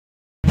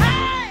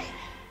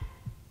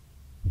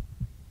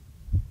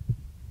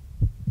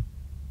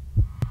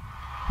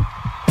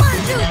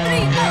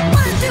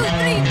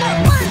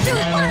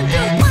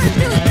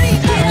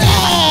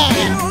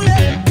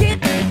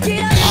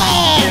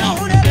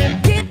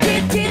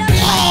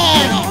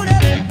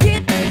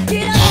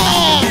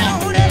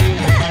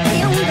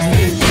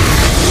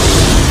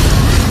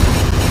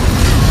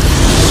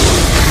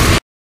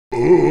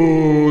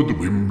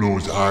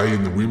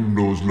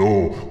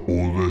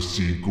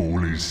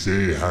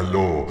say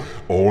hello.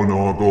 Oh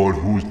no God,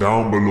 who's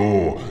down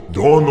below?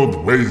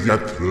 Don't waste your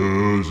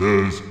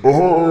trousers.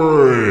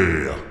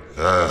 Oi!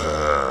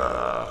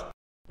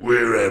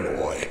 Where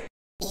am I?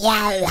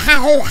 Yo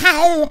ho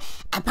ho,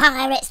 a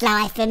pirate's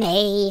life for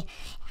me.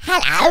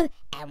 Hello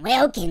and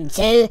welcome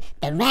to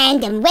the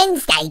Random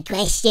Wednesday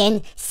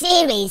question,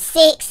 Series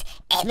 6,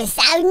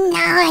 Episode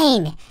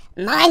 9.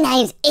 My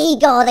name's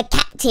Igor the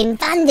Captain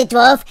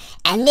Thunderdwarf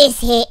and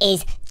this here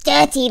is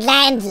Dirty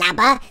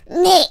Landlubber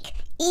Nick.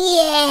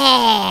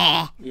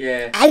 Yeah!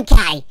 Yeah.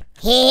 Okay,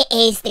 here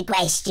is the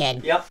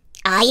question. Yep.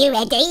 Are you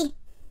ready?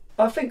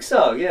 I think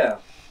so, yeah.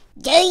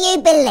 Do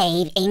you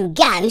believe in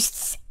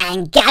ghosts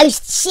and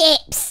ghost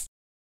ships?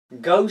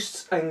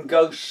 Ghosts and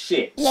ghost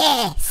ships.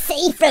 Yeah,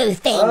 see-through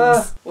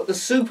things. What, the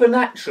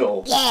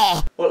supernatural?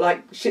 Yeah, What,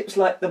 like ships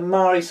like the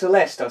Marie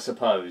Celeste, I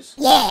suppose?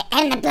 yeah,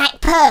 and the Black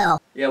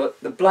Pearl. Yeah,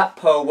 but the Black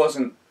Pearl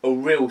wasn't a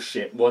real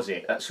ship, was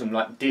it? That's from,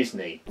 like,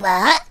 Disney.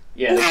 What?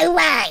 Yeah. No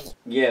way.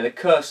 Yeah, the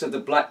Curse of the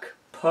Black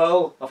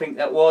Pearl, I think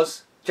that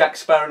was. Jack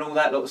Sparrow and all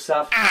that lot of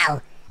stuff.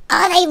 Oh,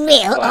 are they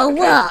real Right, or okay.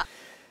 what?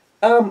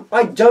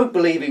 I don't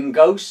believe in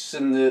ghosts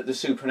and the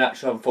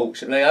supernatural,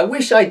 unfortunately. I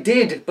wish I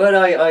did, but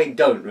I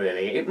don't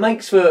really. It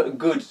makes for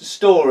good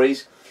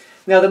stories.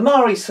 Now, the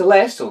Marie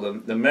Celeste, or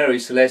the Mary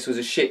Celeste, was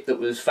a ship that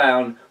was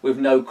found with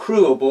no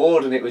crew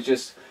aboard, and it was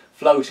just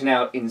floating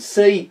out in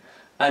sea,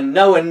 and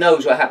no one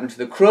knows what happened to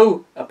the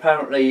crew.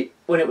 Apparently,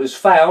 when it was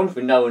found,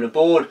 with no one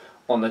aboard,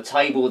 on the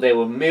table there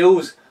were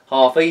meals,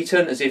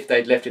 half-eaten, as if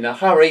they'd left in a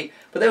hurry,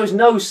 but there was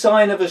no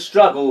sign of a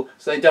struggle,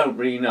 so they don't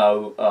really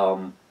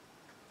know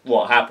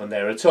what happened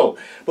there at all.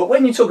 But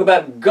when you talk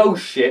about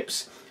ghost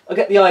ships, I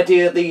get the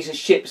idea these are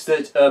ships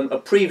that are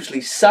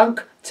previously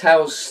sunk,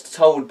 tales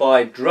told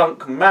by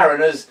drunk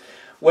mariners,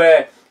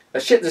 where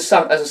a ship that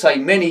sunk, as I say,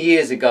 many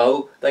years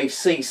ago, they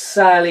see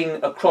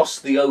sailing across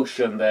the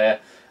ocean there,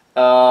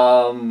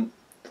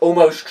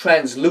 almost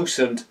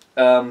translucent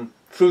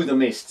through the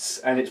mists,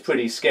 and it's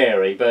pretty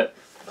scary, but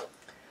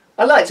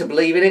I like to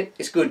believe in it.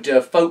 It's good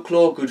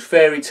folklore, good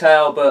fairy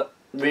tale, but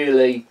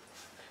really,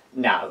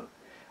 no.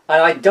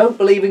 And I don't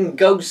believe in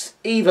ghosts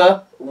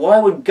either. Why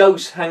would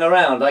ghosts hang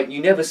around? Like,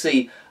 you never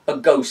see a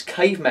ghost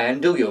caveman,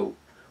 do you?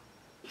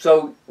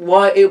 So,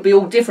 why? It'll be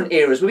all different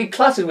eras. We'll be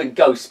cluttered with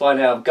ghosts by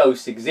now if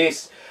ghosts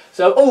exist.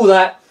 So, all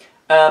that,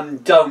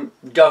 don't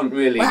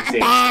really What exist.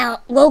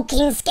 about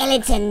walking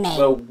skeleton men?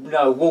 Well,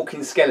 no,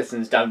 walking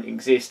skeletons don't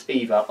exist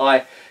either.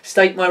 I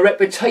stake my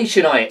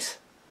reputation on it.